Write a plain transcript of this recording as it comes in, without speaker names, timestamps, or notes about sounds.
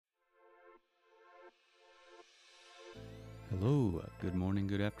Hello, good morning,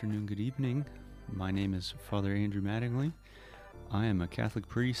 good afternoon, good evening. My name is Father Andrew Mattingly. I am a Catholic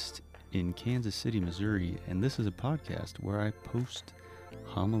priest in Kansas City, Missouri, and this is a podcast where I post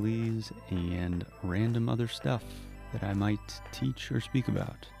homilies and random other stuff that I might teach or speak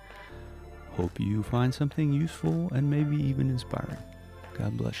about. Hope you find something useful and maybe even inspiring.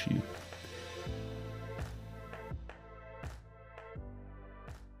 God bless you.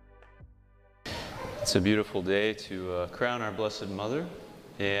 It's a beautiful day to crown our Blessed Mother,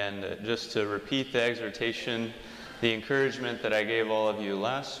 and just to repeat the exhortation, the encouragement that I gave all of you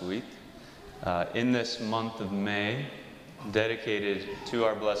last week, in this month of May, dedicated to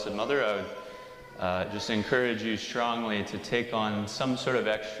our Blessed Mother, I would just encourage you strongly to take on some sort of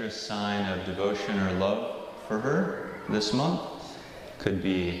extra sign of devotion or love for her this month. Could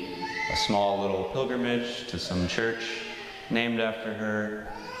be a small little pilgrimage to some church named after her.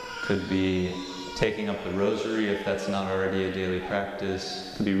 Could be taking up the rosary if that's not already a daily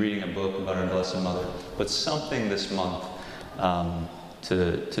practice. Could be reading a book about our Blessed Mother. But something this month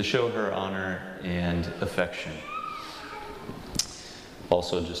to show her honor and affection.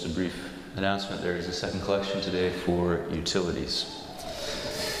 Also, just a brief announcement, there is a second collection today for utilities.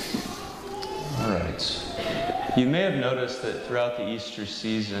 All right. You may have noticed that throughout the Easter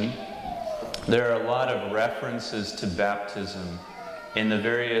season, there are a lot of references to baptism in the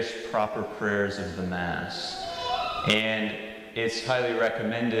various proper prayers of the Mass. And it's highly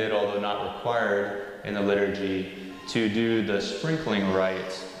recommended, although not required in the liturgy, to do the sprinkling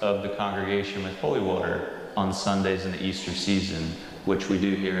rite of the congregation with holy water on Sundays in the Easter season, which we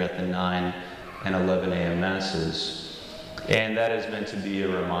do here at the 9 and 11 a.m. Masses. And that is meant to be a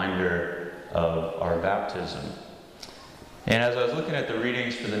reminder of our baptism. And as I was looking at the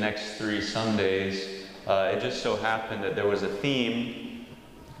readings for the next 3 Sundays, it just so happened that there was a theme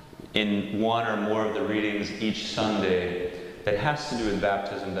in one or more of the readings each Sunday that has to do with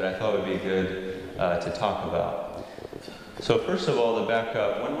baptism that I thought would be good to talk about. So first of all, to back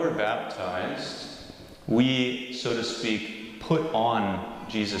up, when we're baptized, we, so to speak, put on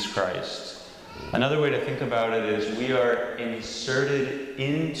Jesus Christ. Another way to think about it is we are inserted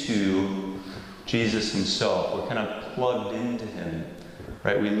into Jesus himself. We're kind of plugged into him.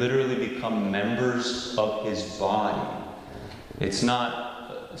 Right? We literally become members of his body. It's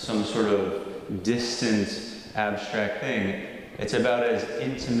not some sort of distant, abstract thing. It's about as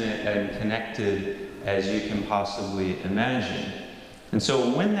intimate and connected as you can possibly imagine. And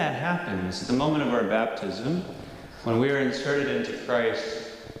so when that happens, at the moment of our baptism, when we are inserted into Christ,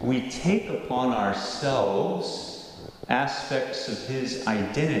 we take upon ourselves aspects of his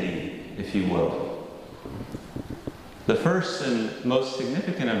identity, if you will. The first and most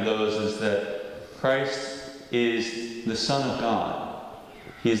significant of those is that Christ is the Son of God.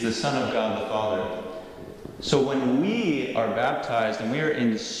 He is the Son of God the Father. So when we are baptized and we are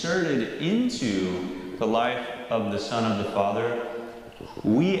inserted into the life of the Son of the Father,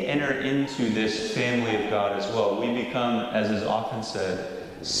 we enter into this family of God as well. We become, as is often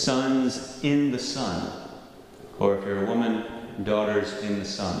said, sons in the Son. Or if you're a woman, daughters in the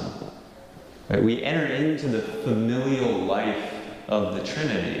Son. Right? We enter into the familial life of the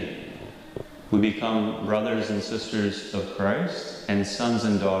Trinity. We become brothers and sisters of Christ and sons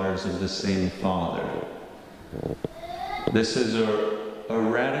and daughters of the same Father. This is a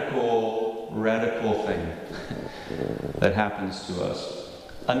radical thing that happens to us.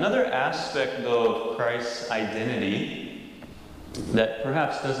 Another aspect, though, of Christ's identity that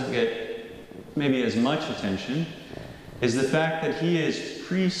perhaps doesn't get maybe as much attention is the fact that he is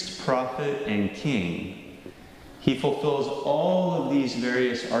priest, prophet, and king. He fulfills all of these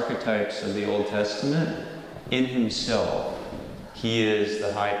various archetypes of the Old Testament in himself. He is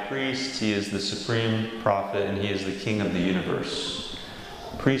the high priest, he is the supreme prophet, and he is the king of the universe.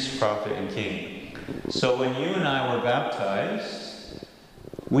 Priest, prophet, and king. So when you and I were baptized,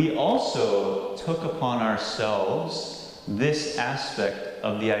 we also took upon ourselves this aspect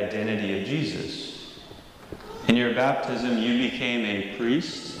of the identity of Jesus. In your baptism, you became a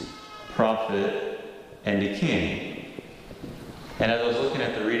priest, prophet, and a king. And as I was looking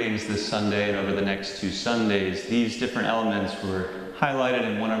at the readings this Sunday and over the next 2 Sundays, these different elements were highlighted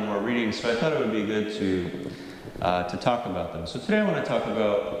in one or more readings, so I thought it would be good to talk about them. So today I want to talk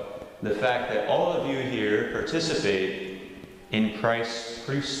about the fact that all of you here participate in Christ's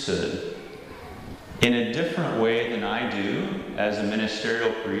priesthood in a different way than I do as a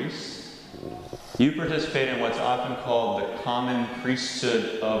ministerial priest. You participate in what's often called the common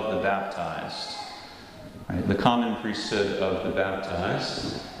priesthood of the baptized. Right? The common priesthood of the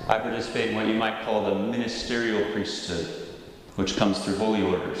baptized. I participate in what you might call the ministerial priesthood, which comes through holy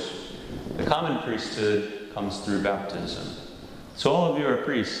orders. The common priesthood comes through baptism. So all of you are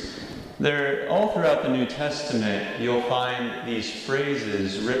priests. They're all throughout the New Testament, you'll find these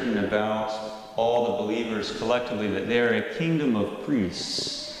phrases written about all the believers collectively, that they are a kingdom of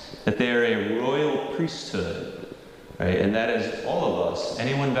priests, that they are a royal priesthood, right? And that is all of us,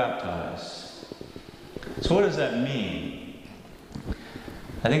 anyone baptized. So what does that mean?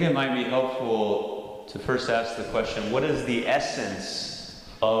 I think it might be helpful to first ask the question, what is the essence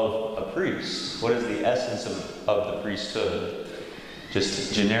of a priest? What is the essence of the priesthood?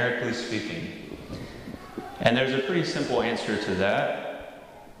 Just generically speaking. And there's a pretty simple answer to that,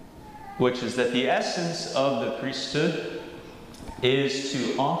 which is that the essence of the priesthood is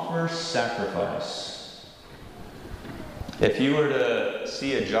to offer sacrifice. If you were to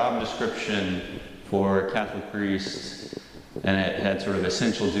see a job description for a Catholic priest, and it had sort of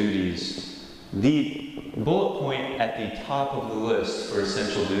essential duties, the bullet point at the top of the list for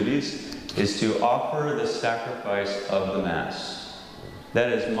essential duties is to offer the sacrifice of the Mass.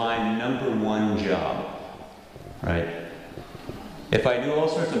 That is my number one job, right? If I do all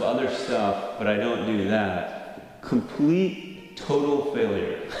sorts of other stuff, but I don't do that, complete, total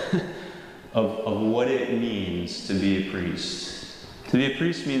failure of what it means to be a priest. To be a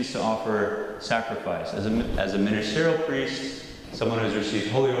priest means to offer sacrifice. As a ministerial priest, someone who's received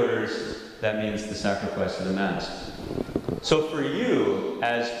holy orders, that means the sacrifice of the Mass. So for you,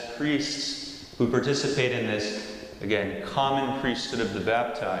 as priests who participate in this, again, common priesthood of the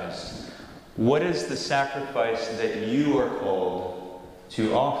baptized, what is the sacrifice that you are called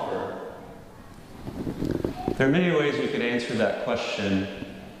to offer? There are many ways we could answer that question,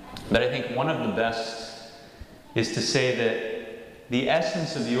 but I think one of the best is to say that the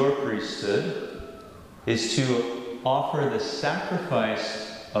essence of your priesthood is to offer the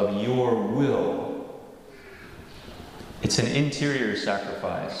sacrifice of your will. It's an interior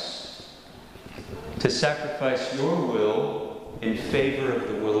sacrifice. To sacrifice your will in favor of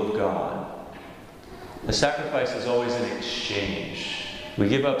the will of God. The sacrifice is always an exchange. We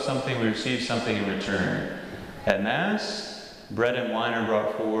give up something, we receive something in return. At Mass, bread and wine are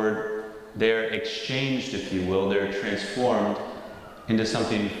brought forward. They're exchanged, if you will. They're transformed into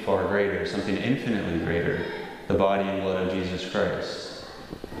something far greater, something infinitely greater, the body and blood of Jesus Christ.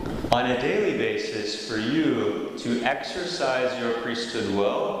 On a daily basis, for you to exercise your priesthood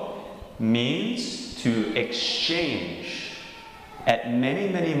well means to exchange at many,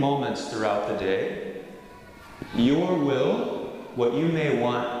 many moments throughout the day your will, what you may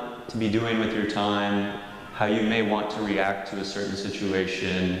want to be doing with your time, how you may want to react to a certain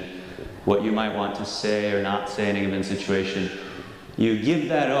situation, what you might want to say or not say in a given situation. You give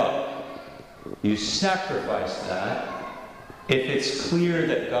that up. You sacrifice that if it's clear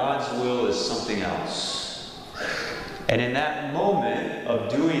that God's will is something else. And in that moment of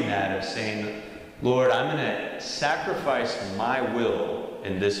doing that, of saying, Lord, I'm going to sacrifice my will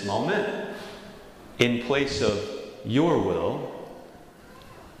in this moment in place of your will,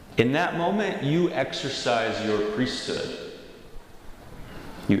 in that moment you exercise your priesthood.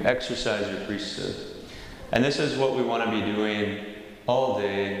 You exercise your priesthood. And this is what we want to be doing all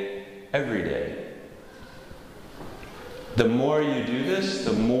day, every day. The more you do this,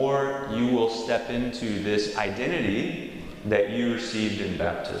 the more you will step into this identity that you received in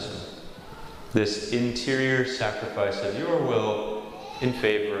baptism. This interior sacrifice of your will in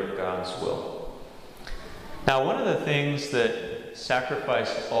favor of God's will. Now, one of the things that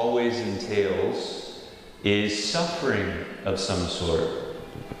sacrifice always entails is suffering of some sort.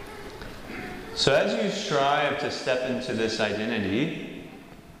 So as you strive to step into this identity,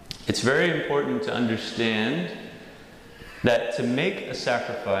 it's very important to understand that to make a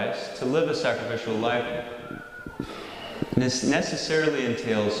sacrifice, to live a sacrificial life, this necessarily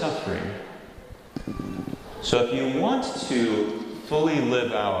entails suffering. So if you want to fully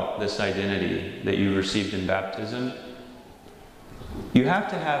live out this identity that you received in baptism, you have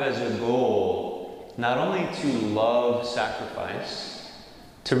to have as a goal not only to love sacrifice,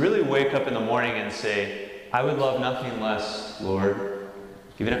 to really wake up in the morning and say, I would love nothing less, Lord,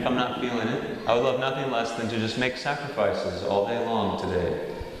 even if I'm not feeling it, I would love nothing less than to just make sacrifices all day long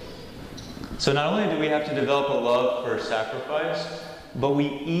today. So not only do we have to develop a love for sacrifice, but we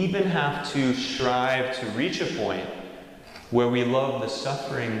even have to strive to reach a point where we love the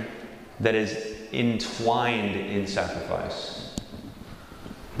suffering that is entwined in sacrifice.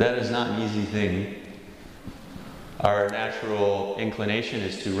 That is not an easy thing. Our natural inclination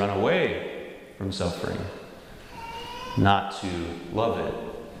is to run away from suffering, not to love it.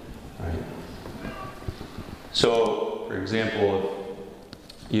 Right? So, for example,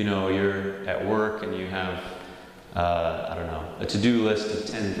 you're at work and you have, a to-do list of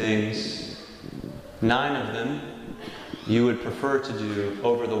 10 things. 9 of them you would prefer to do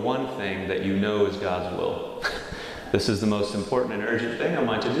over the one thing that you know is God's will. This is the most important and urgent thing on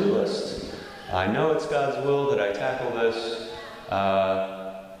my to-do list. I know it's God's will that I tackle this.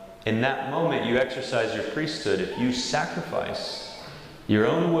 In that moment, you exercise your priesthood. If you sacrifice your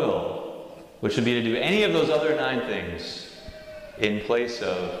own will, which would be to do any of those other 9 things in place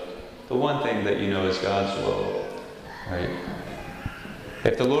of the one thing that you know is God's will, right?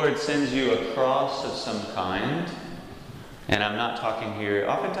 If the Lord sends you a cross of some kind, and I'm not talking here,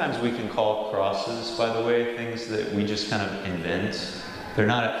 oftentimes we can call crosses, by the way, things that we just kind of invent. They're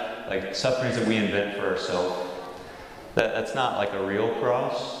not like sufferings that we invent for ourselves. That's not like a real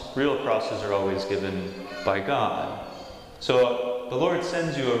cross. Real crosses are always given by God. So the Lord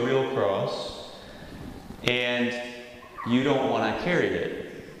sends you a real cross, and you don't want to carry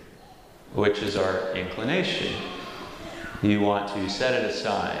it, which is our inclination. You want to set it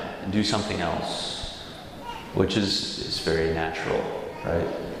aside and do something else, which is very natural, right?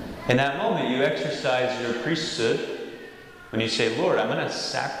 In that moment, you exercise your priesthood when you say, Lord, I'm going to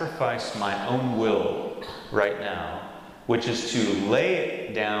sacrifice my own will right now, which is to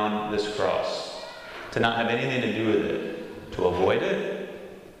lay down this cross, to not have anything to do with it, to avoid it,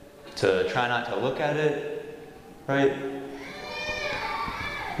 to try not to look at it, right?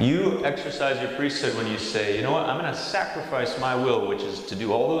 You exercise your priesthood when you say, you know what, I'm going to sacrifice my will, which is to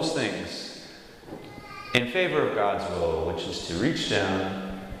do all those things, in favor of God's will, which is to reach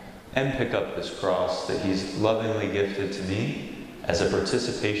down and pick up this cross that He's lovingly gifted to me as a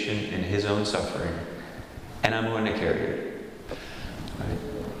participation in His own suffering. And I'm going to carry it. Right?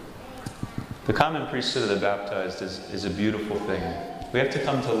 The common priesthood of the baptized is a beautiful thing. We have to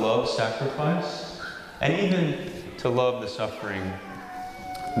come to love sacrifice and even to love the suffering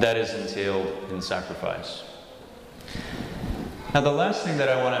that is entailed in sacrifice. Now, the last thing that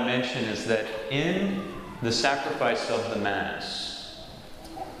I want to mention is that in the sacrifice of the Mass,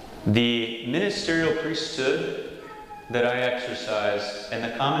 the ministerial priesthood that I exercise and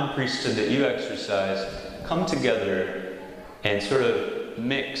the common priesthood that you exercise come together and sort of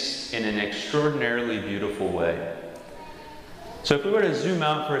mix in an extraordinarily beautiful way. So if we were to zoom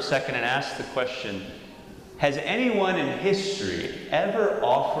out for a second and ask the question, has anyone in history ever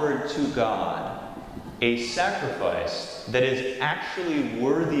offered to God a sacrifice that is actually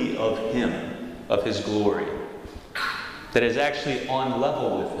worthy of Him, of His glory, that is actually on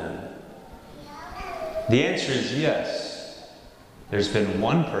level with Him? The answer is yes. There's been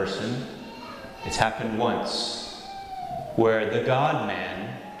one person, it's happened once, where the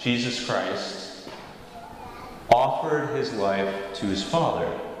God-man, Jesus Christ, offered His life to His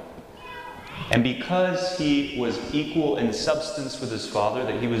Father. And because He was equal in substance with His Father,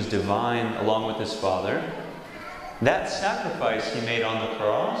 that He was divine along with His Father, that sacrifice He made on the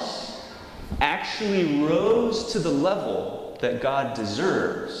cross actually rose to the level that God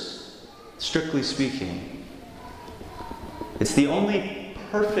deserves, strictly speaking. It's the only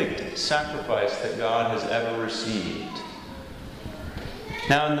perfect sacrifice that God has ever received.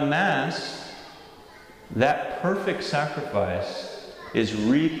 Now in the Mass, that perfect sacrifice is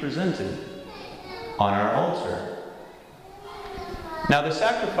represented on our altar. Now the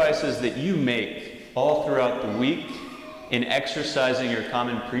sacrifices that you make all throughout the week in exercising your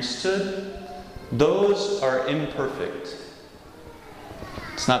common priesthood, those are imperfect.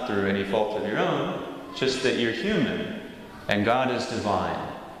 It's not through any fault of your own, just that you're human and God is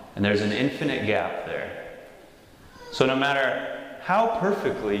divine, and there's an infinite gap there. So no matter how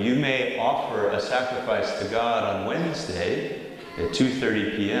perfectly you may offer a sacrifice to God on Wednesday at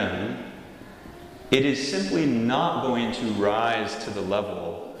 2:30 p.m., it is simply not going to rise to the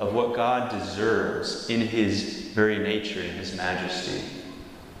level of what God deserves in His very nature, in His majesty.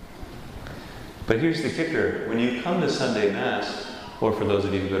 But here's the kicker. When you come to Sunday Mass, or for those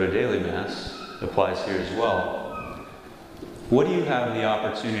of you who go to daily Mass, it applies here as well, what do you have the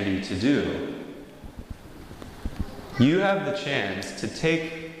opportunity to do? You have the chance to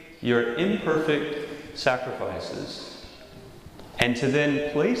take your imperfect sacrifices and to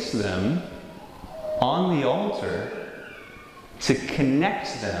then place them on the altar, to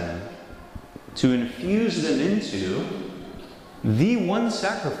connect them, to infuse them into the one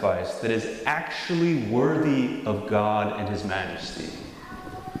sacrifice that is actually worthy of God and His majesty.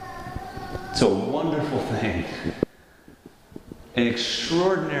 It's a wonderful thing, an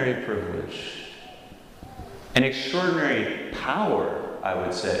extraordinary privilege, an extraordinary power, I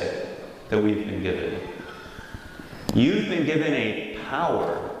would say, that we've been given. You've been given a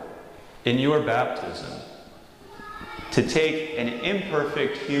power in your baptism to take an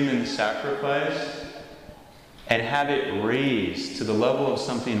imperfect human sacrifice and have it raised to the level of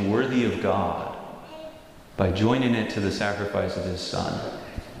something worthy of God. by joining it to the sacrifice of his Son.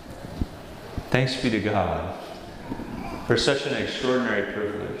 Thanks be to God for such an extraordinary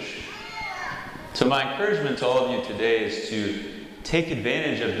privilege. So my encouragement to all of you today is to take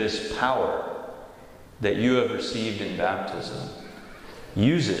advantage of this power that you have received in baptism.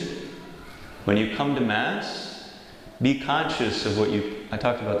 Use it. When you come to Mass, be conscious of what I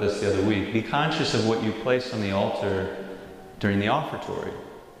talked about this the other week, be conscious of what you place on the altar during the offertory.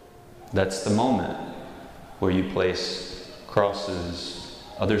 That's the moment where you place crosses,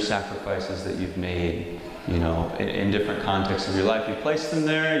 other sacrifices that you've made, in different contexts of your life. You place them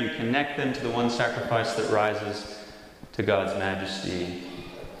there, you connect them to the one sacrifice that rises to God's majesty,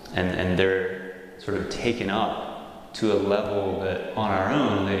 and they're sort of taken up to a level that on our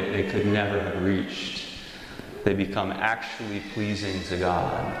own they could never have reached. They become actually pleasing to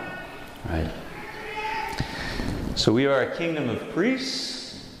God, right? So we are a kingdom of priests.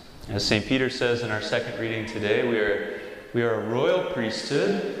 As St. Peter says in our second reading today, we are a royal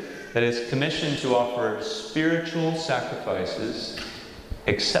priesthood that is commissioned to offer spiritual sacrifices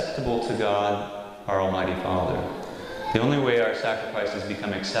acceptable to God, our Almighty Father. The only way our sacrifices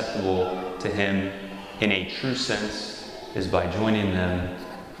become acceptable to Him in a true sense is by joining them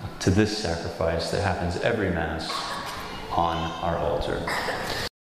to this sacrifice that happens every Mass on our altar.